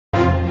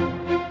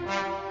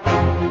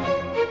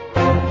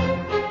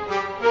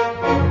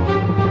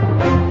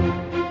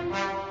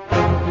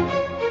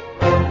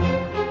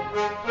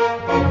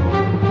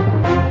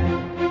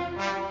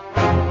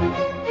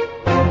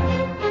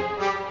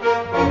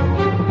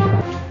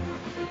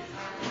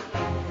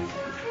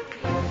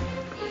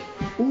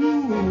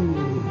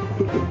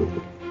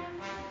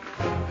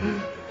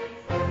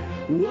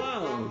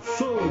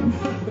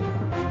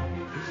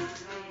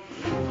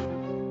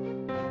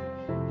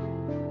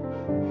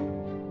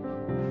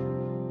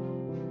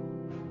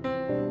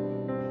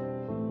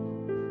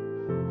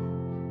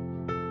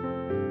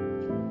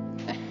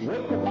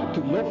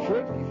Well,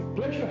 Fred, it's a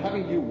pleasure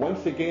having you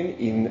once again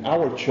in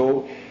our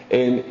show.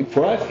 And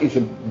for us, it's a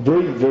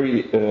very,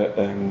 very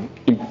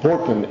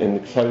important and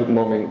exciting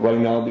moment right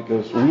now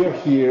because we are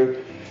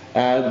here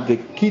at the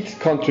Kids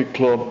Country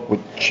Club with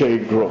Cherry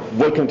Grove.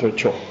 Welcome to our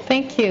show.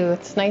 Thank you.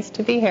 It's nice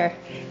to be here.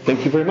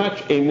 Thank you very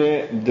much.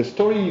 And the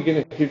story you're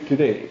going to hear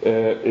today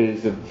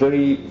is a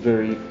very,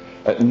 very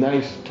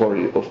nice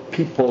story of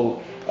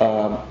people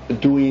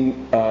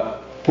putting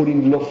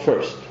love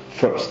first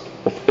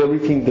of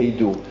everything they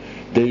do.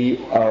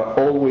 They are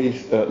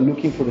always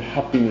looking for the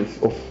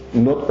happiness of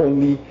not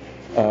only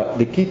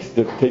the kids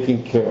they're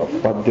taking care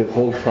of, but the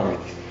whole family.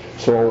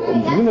 So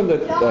we're going to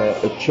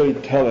let Cherry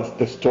tell us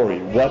the story.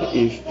 What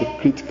is the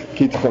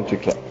Kids Country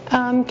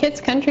Club?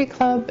 Kids Country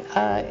Club,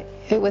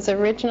 it was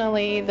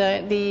originally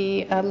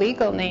the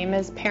legal name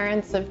is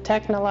Parents of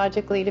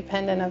Technologically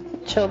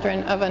Dependent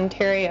Children of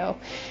Ontario.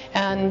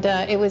 And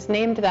it was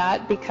named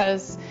that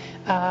because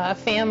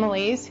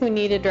families who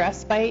needed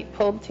respite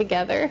pulled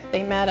together.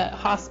 They met at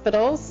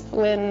hospitals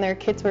when their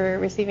kids were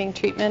receiving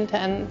treatment,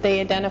 and they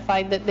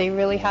identified that they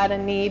really had a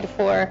need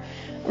for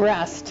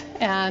rest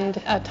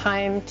and a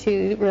time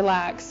to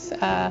relax.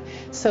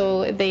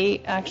 So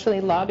they actually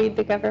lobbied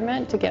the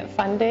government to get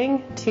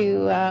funding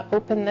to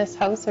open this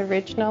house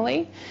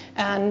originally.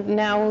 And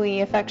now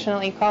we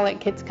affectionately call it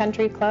Kids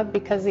Country Club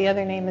because the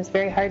other name is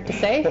very hard to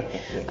say.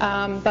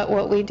 But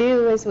what we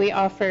do is we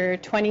offer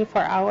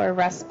 24-hour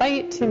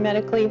respite to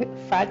medically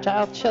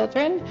fragile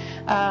children,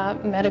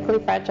 medically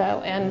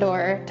fragile and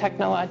or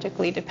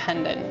technologically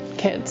dependent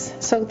kids.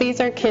 So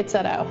these are kids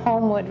that at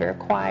home would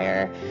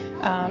require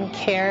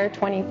care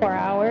 24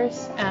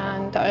 hours,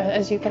 and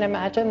as you can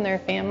imagine, their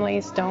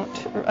families don't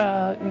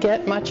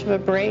get much of a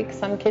break.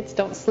 Some kids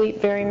don't sleep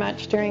very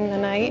much during the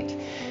night.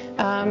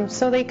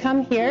 So they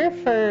come here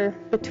for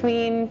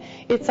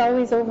it's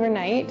always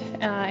overnight,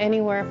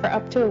 anywhere for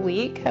up to a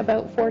week,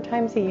 about 4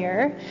 times a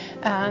year.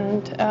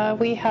 And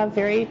we have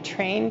very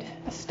trained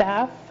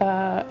staff,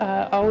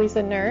 always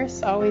a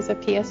nurse, always a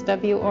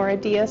PSW or a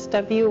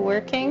DSW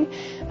working,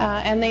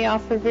 and they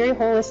offer very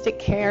holistic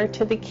care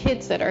to the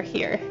kids that are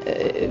here.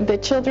 The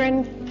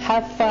children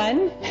have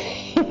fun.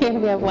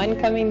 We have one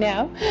coming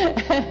now.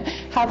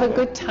 Have a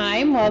good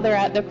time while they're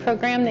at the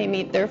program. They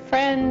meet their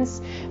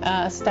friends.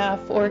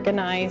 Staff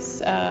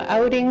organize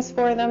outings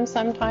for them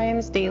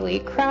sometimes, daily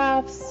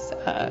crafts,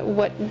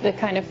 what the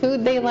kind of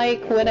food they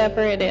like,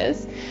 whatever it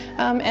is.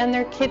 And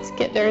their kids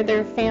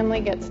their family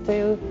gets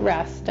to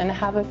rest and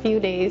have a few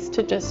days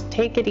to just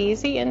take it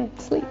easy and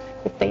sleep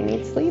if they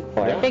need sleep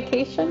or a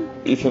vacation.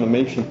 It's an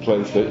amazing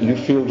place. You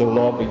feel the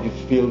love and you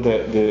feel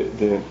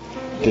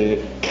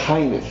the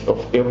kindness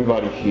of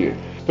everybody here.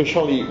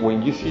 Especially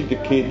when you see the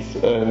kids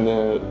and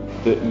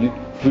you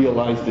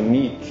realize the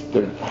needs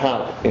they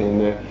have,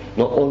 and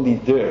not only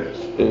theirs,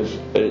 is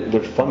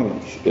their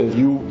families.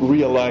 You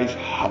realize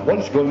what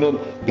is going on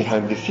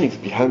behind the scenes,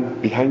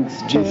 behind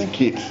these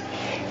kids,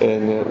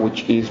 and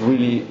which is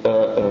really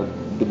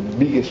the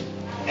biggest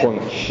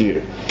point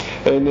here.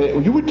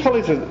 And you would tell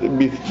us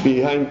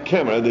behind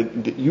camera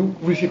that you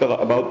receive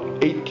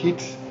about 8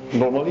 kids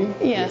normally?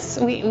 Yes,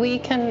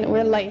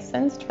 we're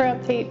licensed for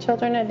up to 8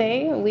 children a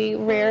day. We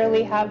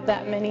rarely have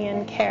that many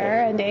in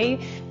care a day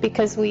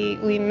because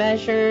we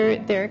measure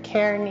their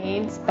care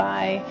needs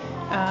by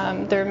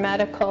their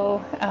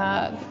medical,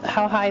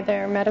 how high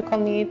their medical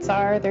needs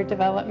are, their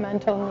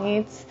developmental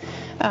needs.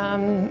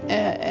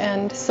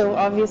 And so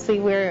obviously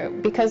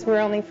because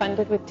we're only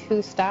funded with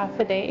 2 staff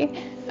a day,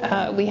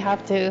 we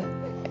have to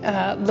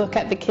look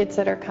at the kids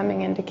that are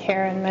coming into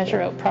care and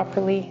measure out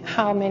properly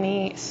how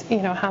many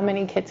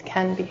kids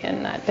can be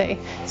in that day.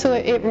 So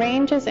it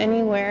ranges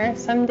anywhere.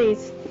 Some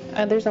days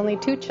there's only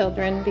 2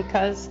 children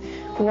because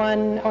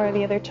one or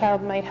the other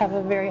child might have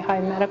a very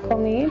high medical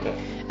need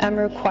and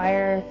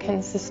require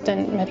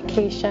consistent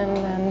medication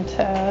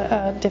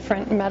and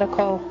different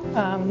medical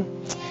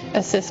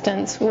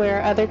assistance,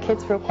 where other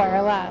kids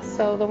require less.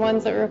 So the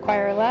ones that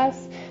require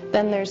less,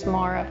 then there's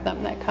more of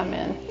them that come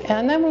in.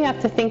 And then we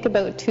have to think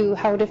about, too,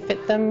 how to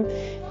fit them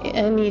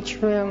in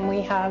each room.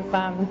 We have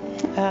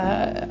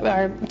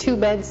our 2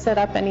 beds set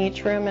up in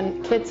each room,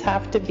 and kids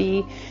have to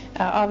be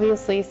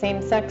obviously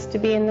same sex to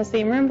be in the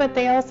same room, but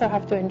they also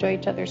have to enjoy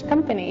each other's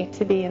company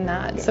to be in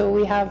that. So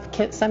we have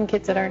some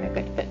kids that aren't a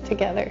good fit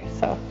together.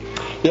 So.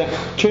 Yeah,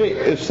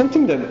 Cherry,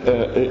 something that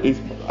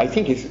I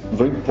think is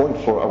very important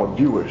for our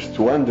viewers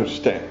to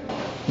understand.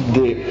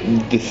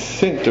 The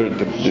center,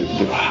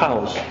 the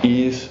house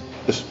is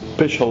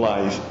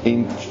specialized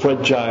in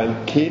fragile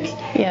kids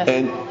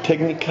and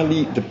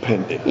technically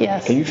dependent.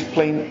 Yes. Can you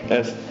explain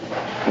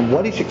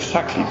what is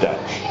exactly that?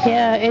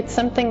 Yeah, it's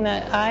something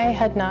that I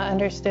had not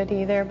understood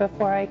either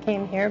before I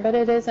came here, but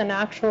it is an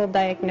actual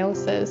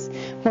diagnosis.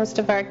 Most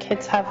of our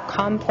kids have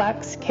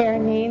complex care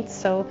needs,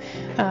 so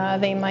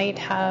they might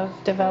have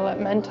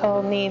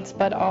developmental needs,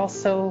 but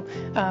also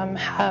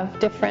have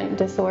different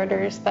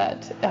disorders that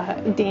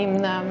deem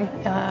them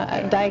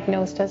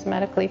diagnosed as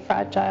medically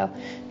fragile.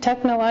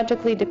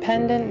 Technologically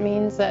dependent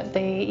means that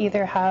they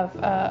either have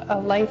a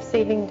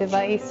life-saving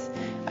device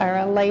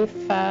a life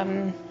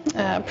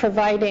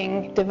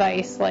providing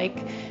device like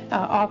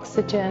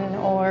oxygen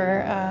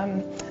or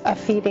a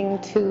feeding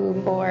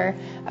tube or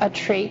a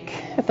trach,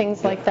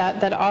 things like that,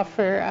 that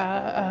offer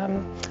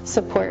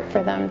support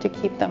for them to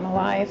keep them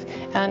alive.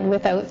 And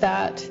without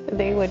that,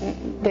 they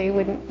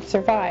wouldn't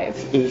survive.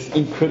 It's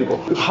incredible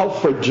how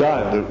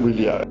fragile they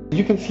really are.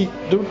 You can see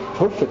they're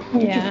perfect.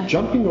 They're just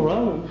jumping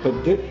around,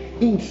 but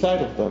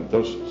inside of them,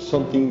 there's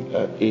something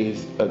that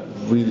is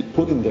really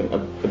putting them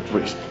at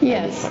risk.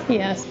 Yes,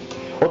 yes.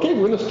 Okay,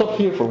 we're going to stop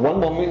here for one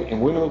moment and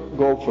we're going to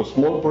go for a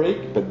small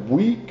break, but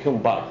we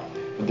come back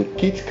to the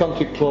Kids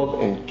Country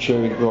Club and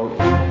Cherry Grove.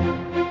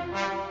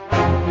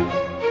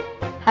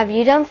 Have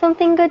you done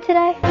something good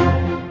today?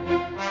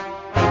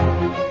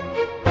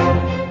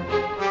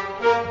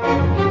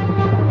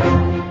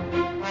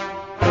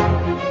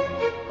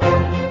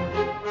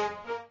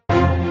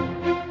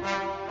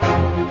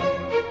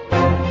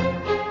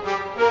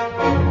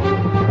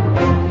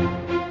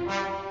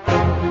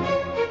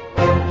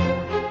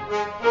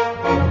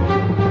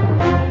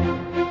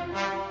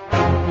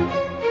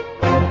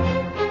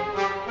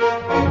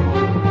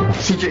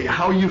 CJ,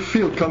 how you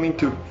feel coming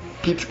to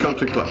Kids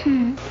Country Club?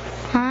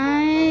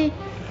 I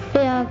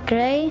feel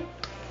great.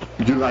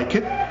 You like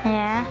it?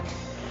 Yeah.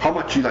 How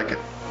much you like it?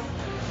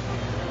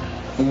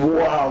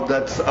 Wow,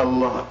 that's a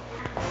lot.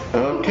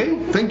 Okay,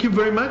 thank you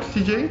very much,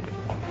 CJ.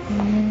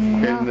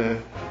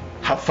 And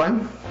have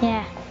fun.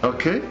 Yeah.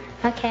 Okay.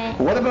 Okay.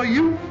 What about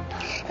you?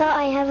 So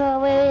I have a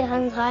really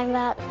fun time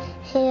out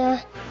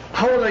here.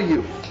 How old are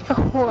you?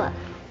 What?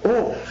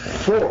 Oh,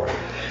 4.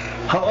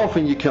 How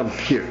often you come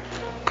here?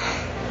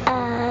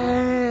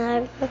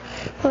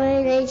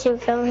 We need to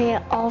come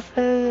here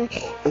often.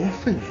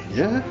 Often,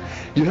 yeah.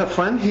 You have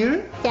fun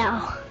here?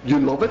 Yeah. You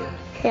love it?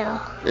 Yeah.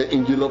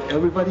 And you love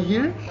everybody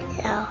here?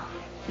 Yeah.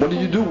 What do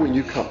you do when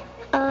you come?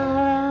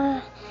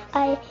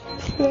 I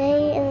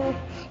play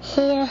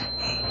here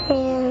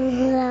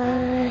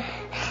and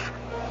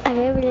I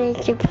really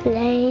like to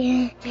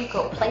play. Do you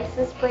go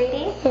places,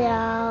 Brady? Yeah,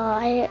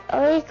 I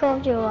always go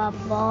to a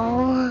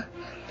mall.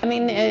 I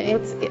mean,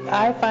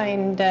 I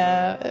find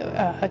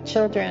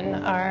children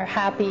are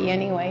happy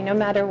anyway, no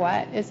matter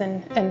what is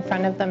in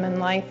front of them in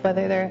life,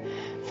 whether they're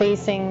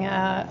facing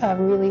a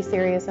really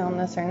serious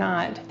illness or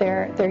not.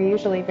 They're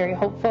usually very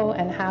hopeful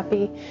and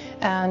happy,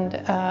 and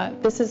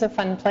this is a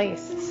fun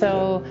place.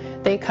 So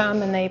they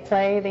come and they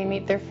play, they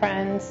meet their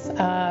friends,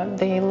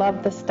 they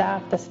love the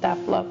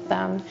staff loves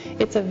them.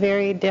 It's a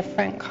very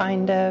different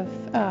kind of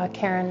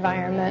care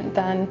environment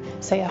than,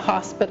 say, a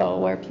hospital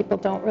where people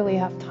don't really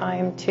have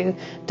time to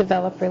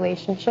develop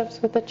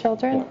relationships with the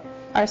children.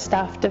 Our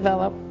staff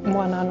develop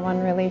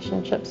one-on-one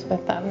relationships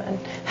with them and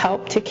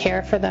help to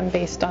care for them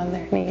based on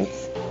their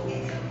needs.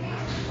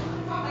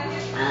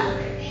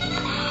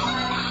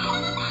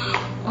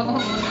 Oh,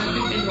 that's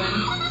a good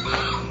one.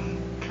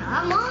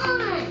 Come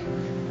on!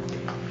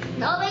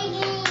 No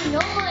making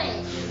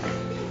noise!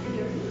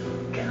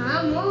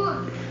 Come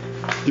on!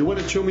 Do you want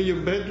to show me your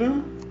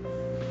bedroom?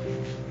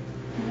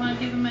 You want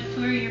to give them a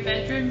tour of your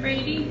bedroom,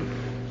 Brady?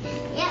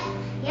 Yep.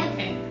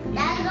 Okay.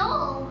 That's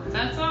all.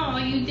 That's all.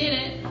 You did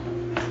it.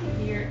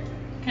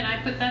 Can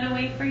I put that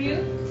away for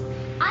you?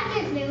 I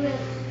just knew it.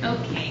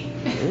 Okay.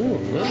 Oh,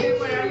 nice.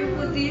 Where are you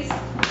put these?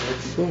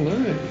 That's so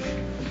nice.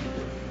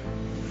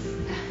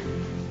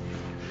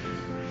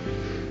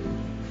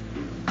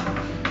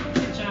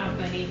 Good job,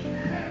 buddy.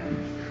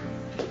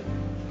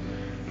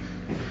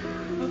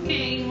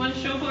 Okay, you want to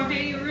show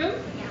Jorge your room?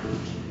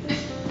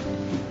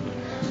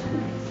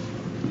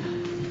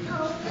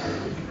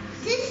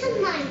 This is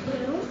my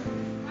room,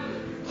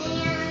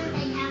 and I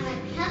have a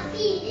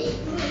puppy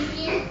room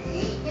here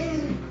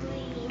and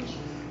green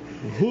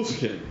Who's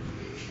here?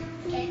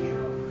 gecko.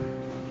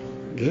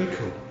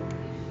 Gecko.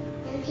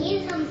 And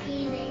here's some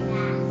feeling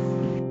bass.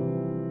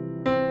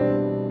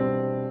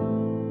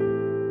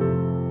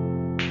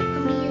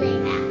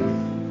 Feeling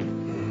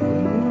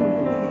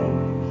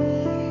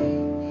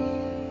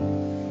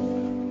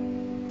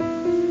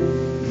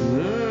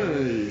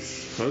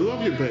Nice. I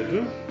love your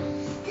bedroom.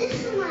 This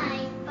is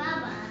my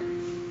baba.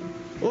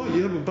 Oh,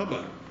 you have a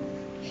baba.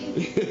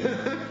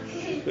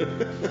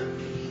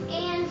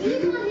 And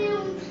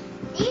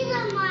these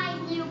are my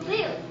new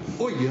boots.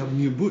 Oh, you have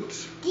new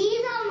boots.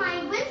 These are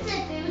my winter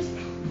boots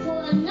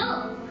for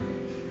no.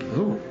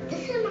 Oh.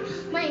 This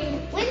is my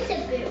winter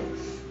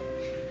boots.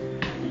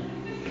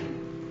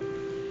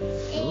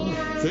 And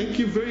Thank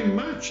you very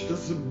much.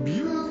 That's a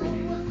beautiful.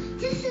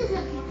 this is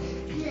a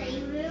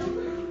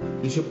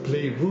playroom. It's a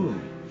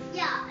playroom.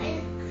 Yeah,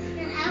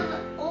 and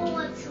have all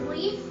the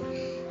toys.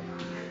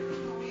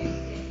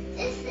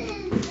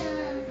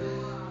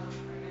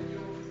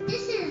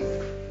 This is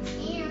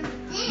and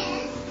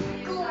this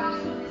go on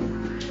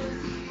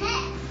his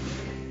head.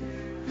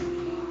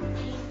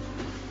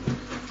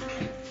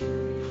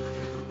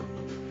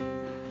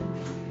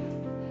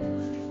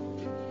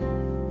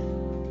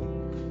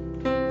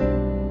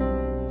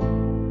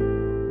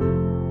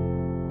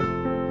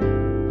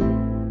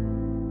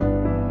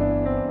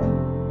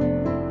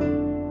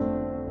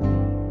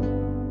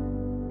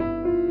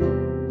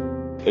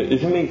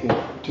 it's amazing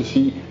to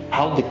see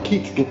how the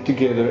kids get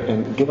together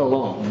and get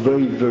along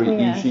very,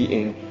 very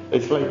easy, and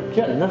it's like,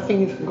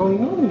 nothing is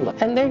going on.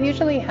 And they're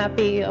usually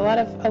happy. A lot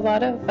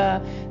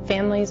of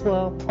families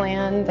will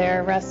plan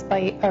their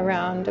respite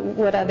around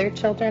what other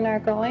children are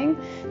going.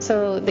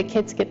 So the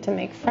kids get to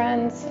make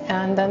friends,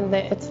 and then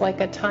it's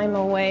like a time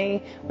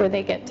away where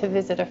they get to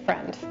visit a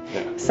friend.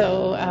 Yeah.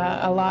 So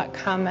a lot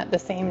come at the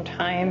same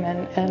time,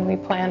 and we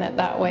plan it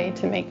that way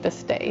to make the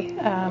stay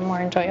more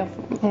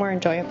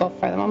enjoyable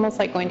for them, almost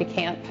like going to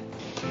camp.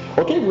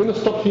 Okay, we're going to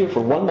stop here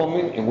for one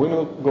moment, and we're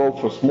going to go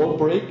for a small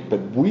break, but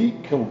we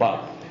come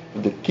back to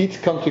the Kids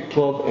Country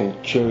Club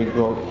and Cherry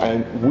Grove,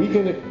 and we're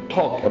going to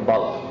talk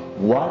about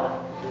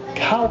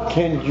how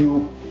can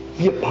you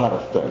be a part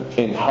of them,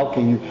 and how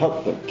can you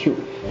help them too.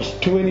 There's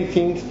too many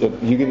things that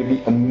you're going to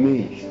be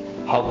amazed.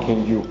 How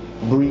can you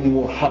bring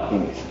more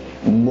happiness,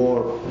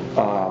 more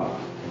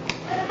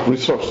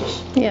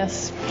resources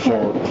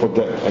for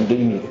them, and they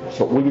need it.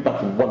 So we'll be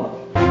back in 1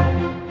 moment.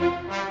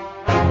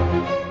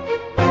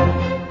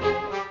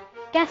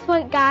 Guess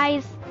what,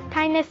 guys?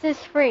 Kindness is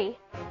free.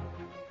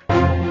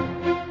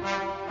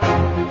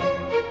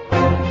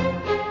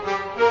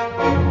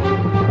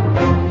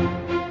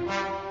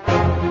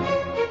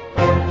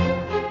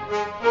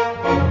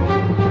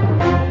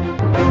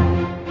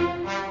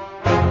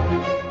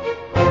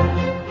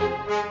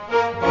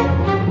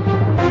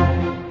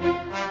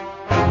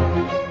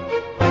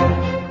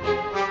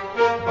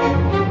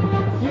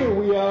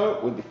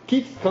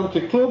 Kids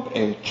Country Club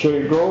and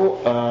Cherry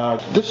Grove.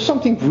 There's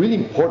something really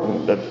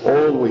important that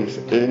always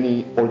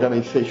any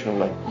organization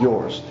like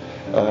yours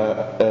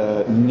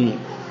need.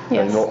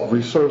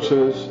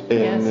 Resources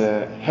and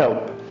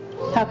help.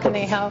 How can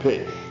they help?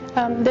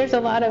 There's a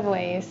lot of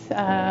ways.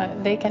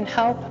 They can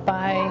help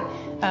by,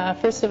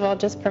 first of all,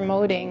 just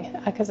promoting,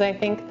 because I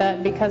think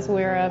that because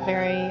we're a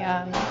very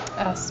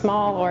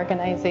small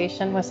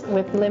organization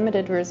with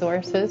limited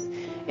resources,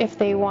 if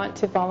they want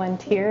to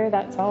volunteer,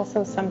 that's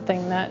also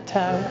something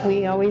that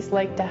we always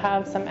like to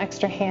have some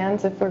extra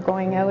hands if we're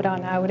going out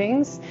on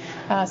outings.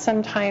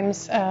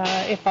 Sometimes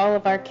if all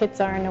of our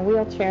kids are in a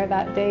wheelchair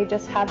that day,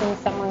 just having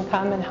someone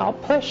come and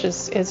help push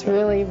is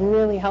really,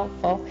 really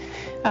helpful.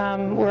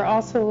 We're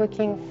also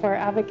looking for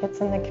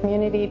advocates in the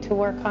community to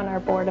work on our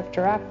board of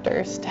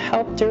directors to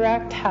help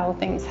direct how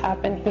things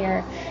happen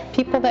here.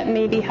 People that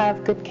maybe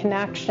have good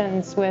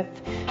connections with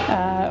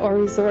or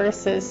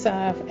resources.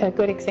 A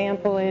good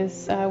example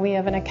is we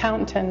have an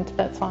accountant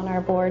that's on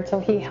our board, so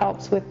he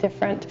helps with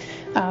different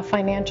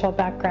financial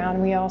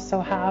background. We also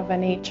have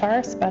an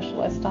HR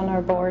specialist on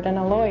our board and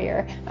a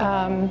lawyer.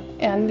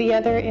 And the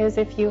other is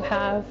if you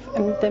have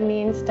the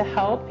means to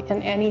help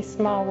in any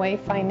small way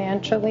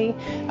financially.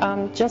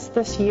 Just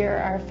this year,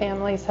 our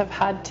families have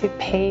had to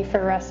pay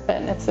for respite,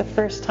 and it's the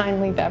first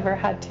time we've ever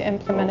had to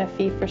implement a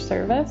fee for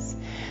service.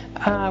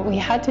 We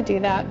had to do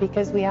that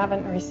because we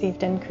haven't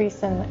received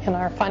increase in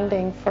our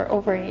funding for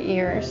over 8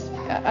 years.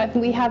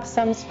 We have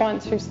some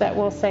sponsors that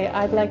will say,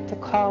 I'd like to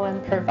call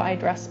and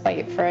provide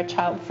respite for a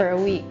child for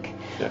a week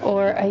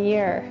or a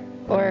year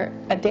or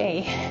a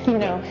day.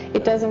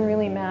 It doesn't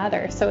really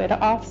matter. So it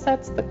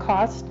offsets the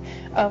cost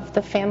of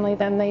the family.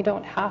 Then they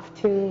don't have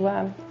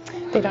to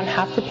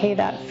pay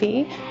that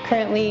fee.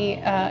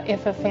 Currently,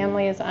 if a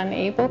family is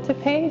unable to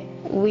pay,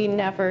 we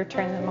never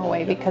turn them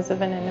away because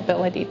of an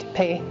inability to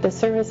pay. The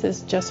service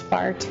is just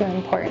far too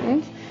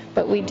important,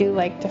 but we do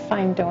like to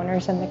find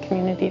donors in the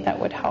community that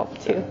would help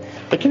too.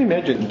 I can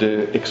imagine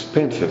the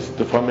expenses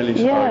the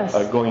families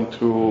are going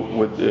through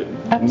with the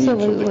needs of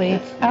the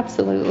kids.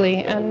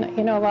 Absolutely.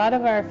 And a lot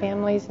of our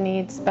families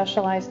need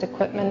specialized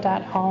equipment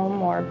at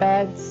home, or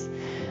beds,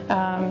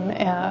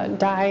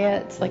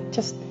 diets,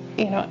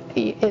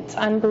 it's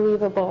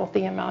unbelievable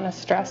the amount of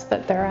stress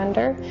that they're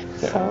under.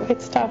 So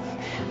it's tough.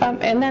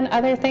 And then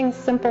other things,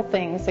 simple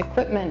things,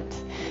 equipment.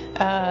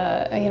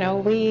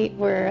 We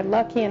were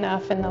lucky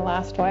enough in the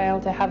last while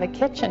to have a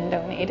kitchen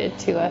donated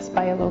to us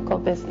by a local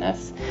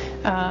business.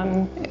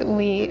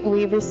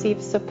 We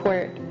receive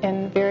support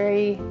in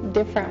very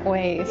different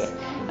ways,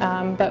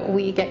 but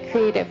we get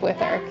creative with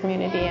our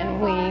community,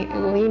 and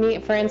we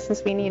need, for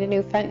instance, we need a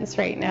new fence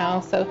right now.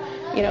 So,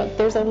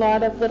 there's a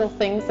lot of little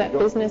things that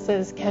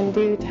businesses can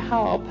do to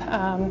help.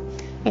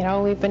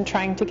 We've been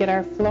trying to get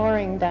our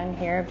flooring done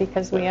here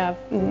because we have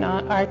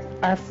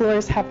our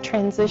floors have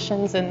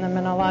transitions in them,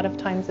 and a lot of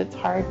times it's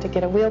hard to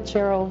get a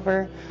wheelchair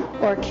over,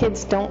 or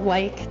kids don't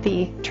like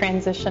the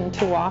transition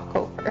to walk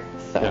over.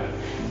 So. Yeah.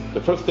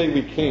 The first day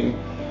we came,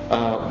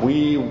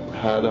 we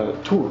had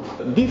a tour.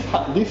 This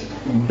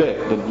bed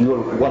that you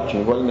are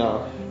watching right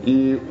now,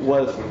 it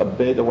was a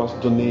bed that was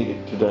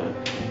donated to them,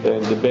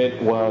 and the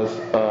bed was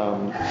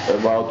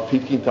about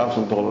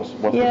 $15,000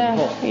 was the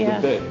cost of the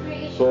bed.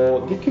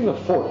 So they couldn't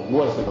afford it. It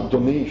was a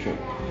donation.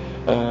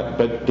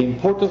 But the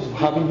importance of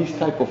having this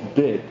type of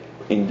bed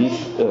in this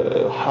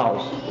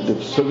house, the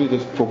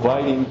services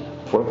providing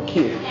for a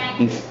kid,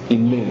 is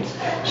immense.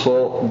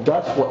 So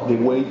that's the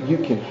way you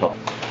can help.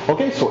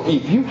 Okay, so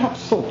if you have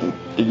something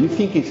that you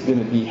think is going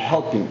to be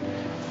helping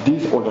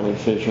this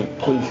organization,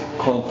 please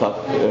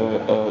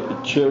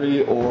contact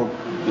Cherry or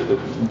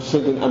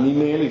send an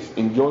email. It's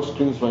in your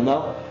screens right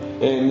now,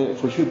 and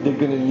for sure they're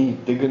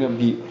gonna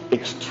be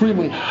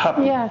extremely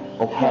happy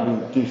of having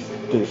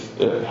this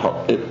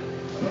help.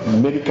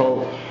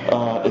 Medical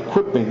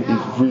equipment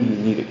is really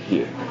needed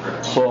here.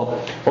 So,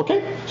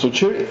 okay. So,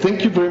 Cherry,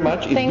 thank you very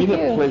much. It's been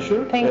a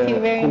pleasure. Thank you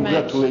very much.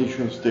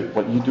 Congratulations.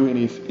 What you're doing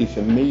is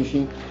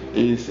amazing.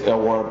 Is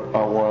our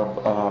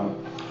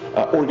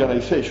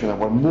organization,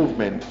 our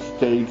movement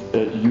states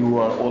that you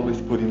are always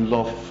putting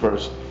love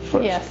first.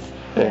 Yes.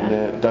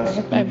 And that's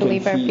I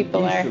believe our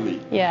people are.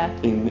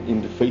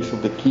 In the face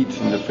of the kids,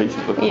 in the face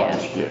of the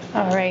parents here.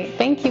 All right.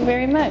 Thank you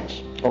very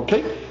much.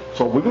 Okay.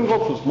 So we're going to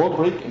go for a small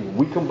break, and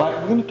when we come back,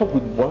 we're going to talk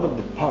with one of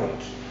the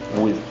parents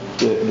with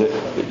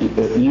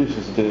the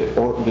uses the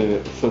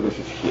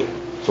services here.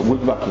 So we'll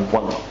be back in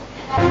 1 minute.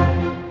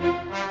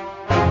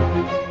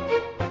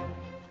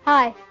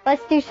 Hi,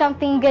 let's do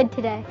something good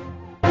today.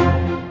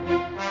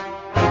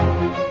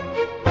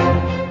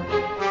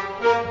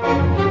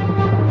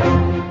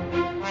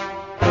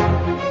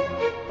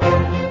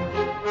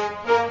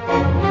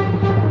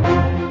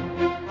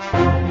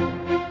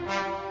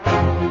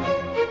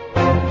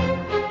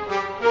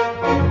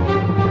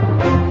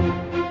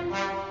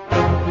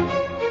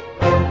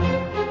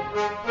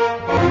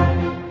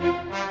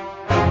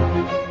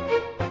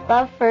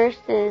 Love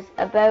First is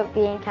about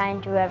being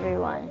kind to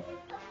everyone.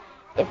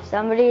 If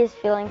somebody is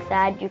feeling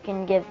sad, you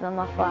can give them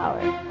a flower.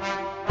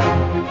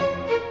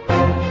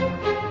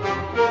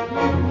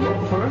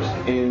 Love First,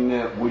 and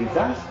with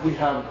us we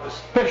have a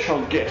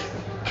special guest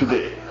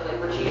today.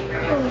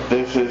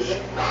 This is,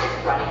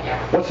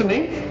 what's the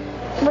name?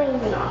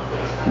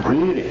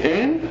 Brady.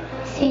 And?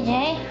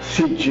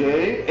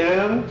 CJ,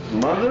 and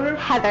mother?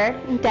 Heather,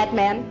 dead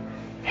man.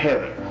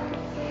 Heather.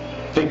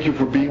 Thank you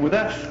for being with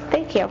us.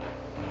 Thank you.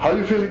 How are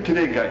you feeling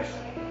today, guys?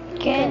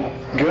 Good.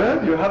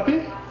 Good? You're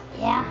happy?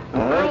 Yeah.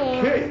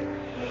 Okay.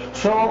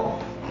 So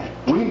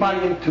we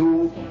invite them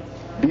to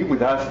be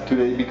with us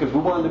today because we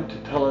want them to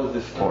tell us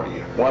the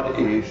story. What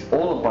is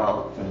all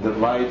about their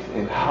lives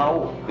and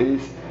how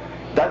is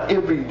that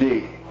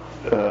everyday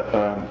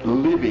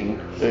living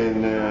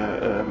and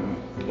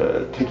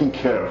taking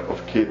care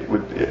of kids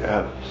with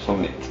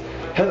some needs.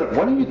 Heather,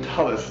 why don't you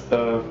tell us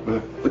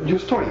your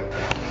story?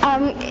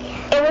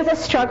 It was a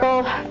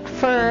struggle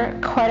for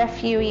quite a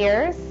few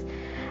years.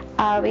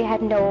 We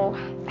had no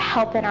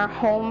help in our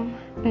home,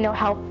 no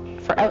help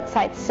for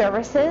outside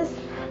services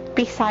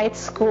besides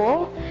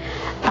school.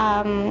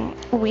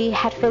 We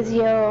had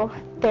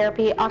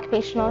physiotherapy,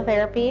 occupational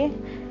therapy.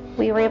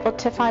 We were able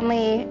to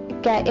finally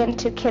get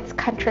into Kids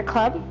Country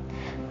Club,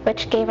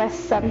 which gave us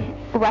some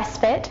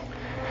respite,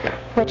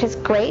 which is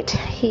great.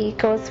 He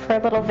goes for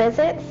little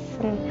visits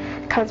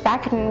and comes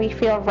back and we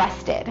feel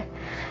rested.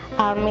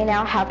 We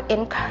now have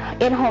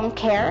in-home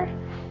care,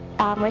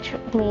 which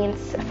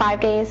means 5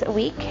 days a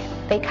week.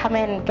 They come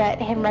in and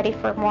get him ready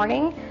for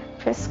morning,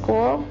 for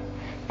school,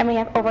 and we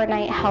have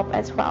overnight help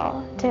as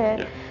well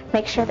to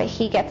make sure that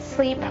he gets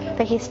sleep,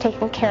 that he's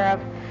taken care of,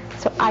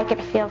 so I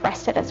can feel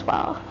rested as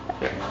well.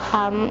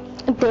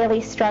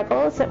 Daily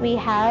struggles that we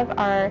have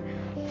are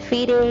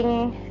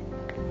feeding,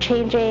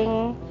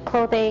 changing,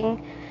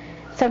 clothing,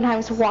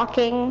 sometimes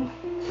walking,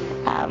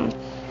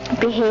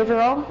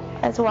 behavioral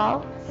as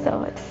well.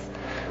 So it's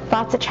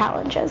lots of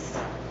challenges.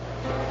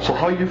 So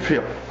how you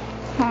feel?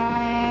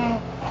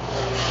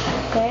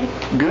 Good.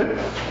 Good?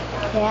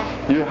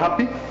 Yeah. You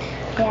happy?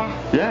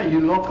 Yeah. Yeah,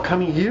 you love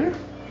coming here?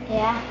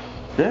 Yeah.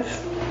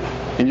 Yes?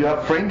 And you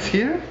have friends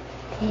here?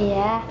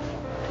 Yeah.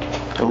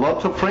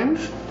 Lots of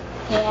friends?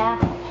 Yeah.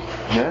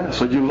 Yeah,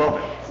 so you love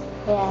it?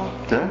 Yeah.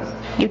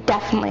 Yeah? You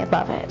definitely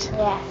love it.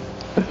 Yeah.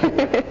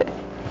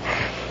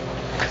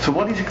 So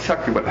what is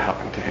exactly what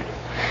happened to him?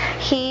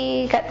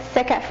 He got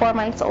sick at 4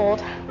 months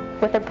old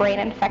with a brain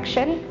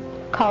infection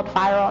called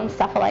viral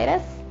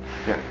encephalitis.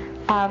 Yeah.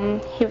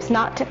 He was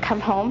not to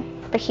come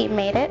home, but he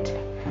made it.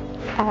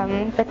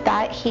 With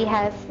that, he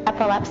has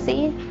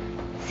epilepsy,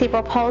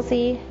 cerebral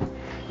palsy,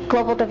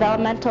 global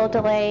developmental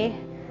delay,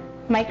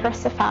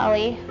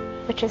 microcephaly,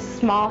 which is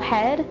small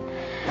head.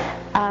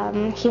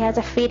 He has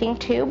a feeding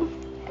tube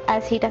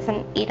as he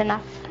doesn't eat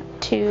enough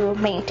to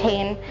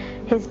maintain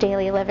his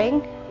daily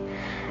living.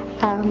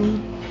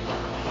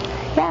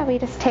 Yeah, we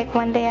just take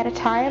one day at a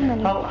time.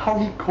 And how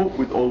he cope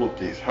with all of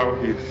this? How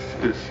is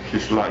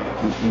his life,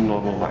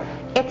 normal life?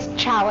 it's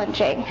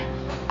challenging.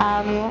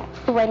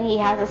 When he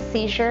has a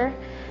seizure,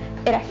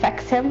 it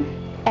affects him,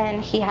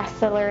 and he has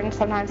to learn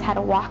sometimes how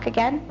to walk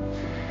again.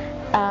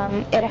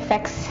 It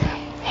affects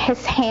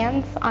his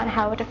hands on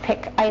how to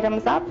pick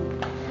items up,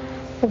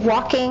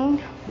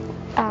 walking,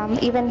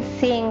 even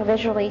seeing,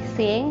 visually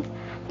seeing.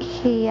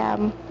 He's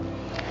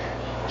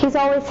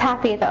always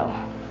happy though.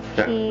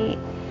 Yeah.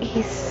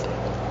 He's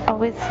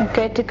always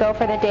good to go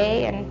for the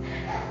day, and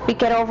we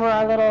get over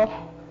our little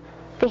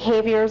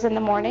behaviors in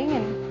the morning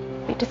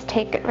and we just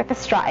take it with a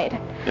stride.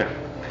 Yeah.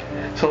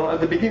 So at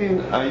the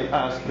beginning, I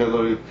asked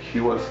Heather if she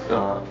was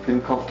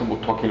feeling comfortable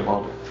talking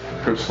about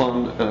her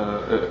son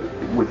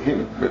with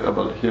him,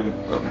 about him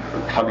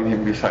having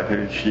him beside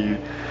her. She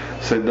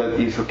said that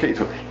is okay.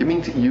 So it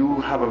means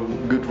you have a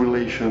good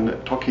relation,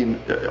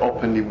 talking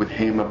openly with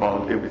him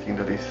about everything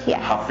that is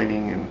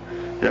happening, and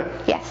yeah.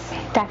 Yes,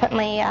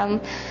 definitely.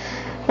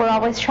 We're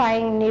always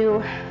trying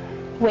new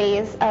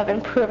ways of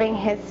improving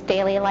his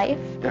daily life.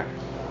 Yeah.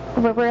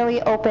 We're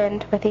really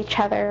open with each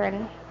other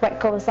and what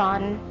goes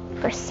on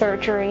for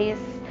surgeries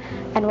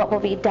and what will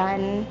be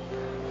done.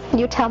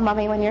 You tell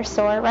Mommy when you're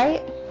sore,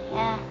 right?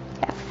 Yeah.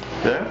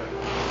 Yeah.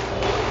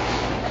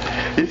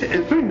 It's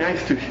very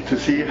nice to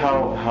see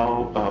how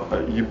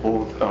you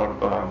both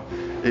are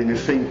in the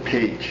same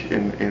page. You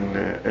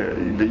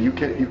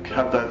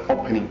have that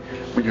opening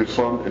with your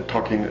son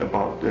talking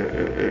about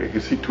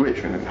his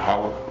situation and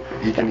how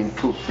he can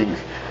improve things.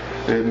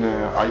 And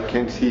I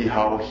can see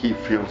how he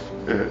feels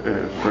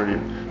very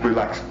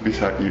relaxed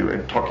beside you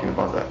and talking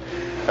about that.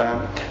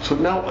 So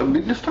now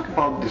let's talk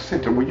about the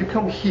center. When you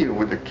come here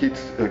with the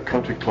Kids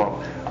Country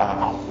Club,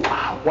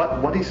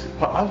 what's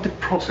the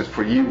process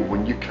for you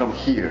when you come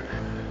here?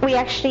 We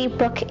actually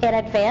book in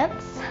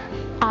advance,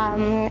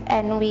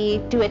 and we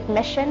do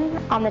admission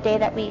on the day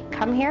that we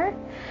come here.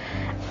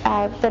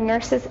 The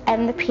nurses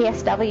and the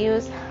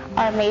PSWs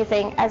are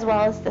amazing, as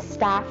well as the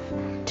staff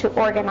to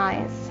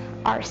organize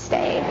our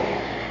stay.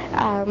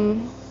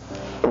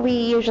 We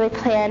usually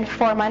plan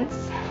 4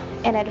 months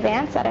in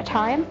advance at a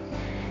time,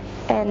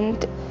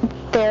 and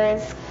there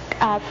is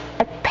a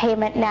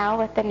payment now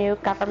with the new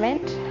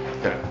government,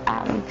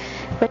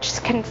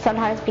 which can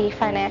sometimes be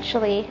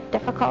financially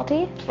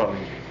difficulty,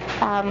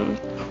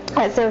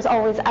 as there's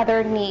always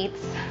other needs.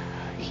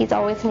 He's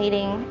always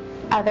needing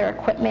other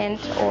equipment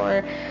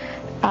or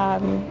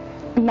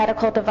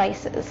medical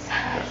devices,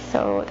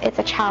 so it's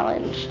a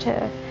challenge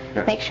to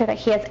make sure that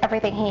he has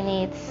everything he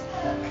needs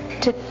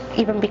to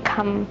even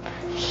become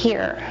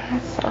here.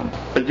 So.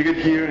 But you get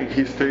here and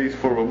he stays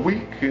for a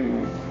week?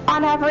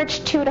 On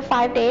average, 2 to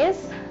 5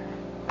 days.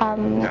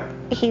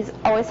 He's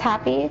always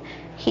happy.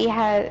 He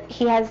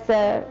has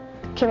the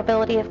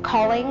capability of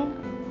calling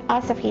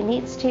us if he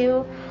needs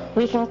to.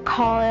 We can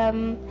call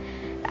him.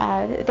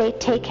 They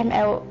take him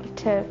out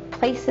to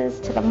places,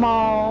 to the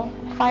mall,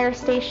 fire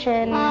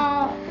station,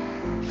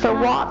 for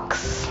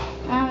walks.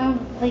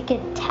 We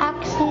get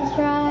taxis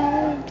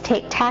ride.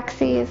 Take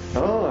taxis.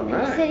 Oh,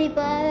 nice. City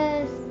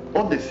bus.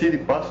 Oh, the city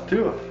bus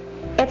too.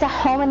 It's a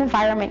home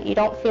environment. You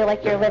don't feel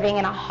like you're living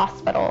in a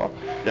hospital.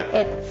 Yeah.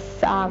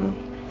 It's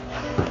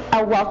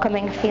a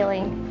welcoming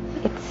feeling.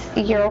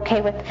 You're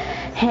okay with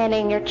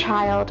handing your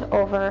child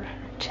over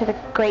to the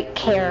great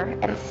care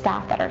and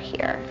staff that are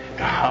here.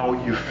 How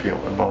you feel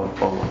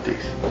about all of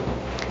this?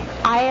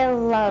 I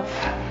love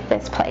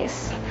this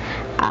place.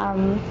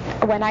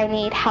 When I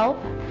need help,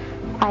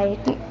 I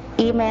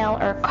email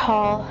or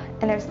call,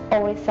 and there's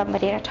always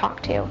somebody to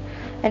talk to.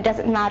 It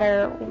doesn't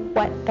matter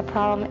what the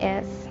problem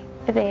is.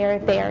 They are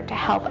there to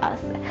help us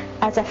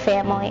as a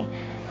family,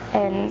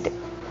 and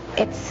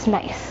it's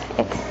nice.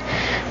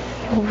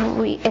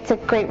 It's a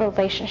great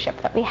relationship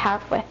that we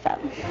have with them.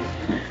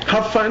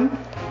 Have fun?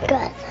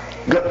 Good.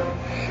 Good.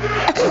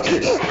 Okay.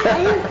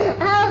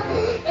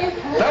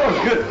 That was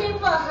good. Super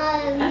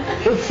fun.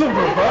 It's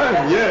super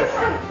fun, yes.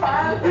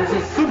 This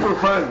is super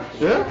fun,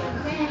 yeah?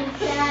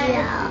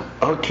 Yeah.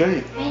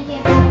 Okay.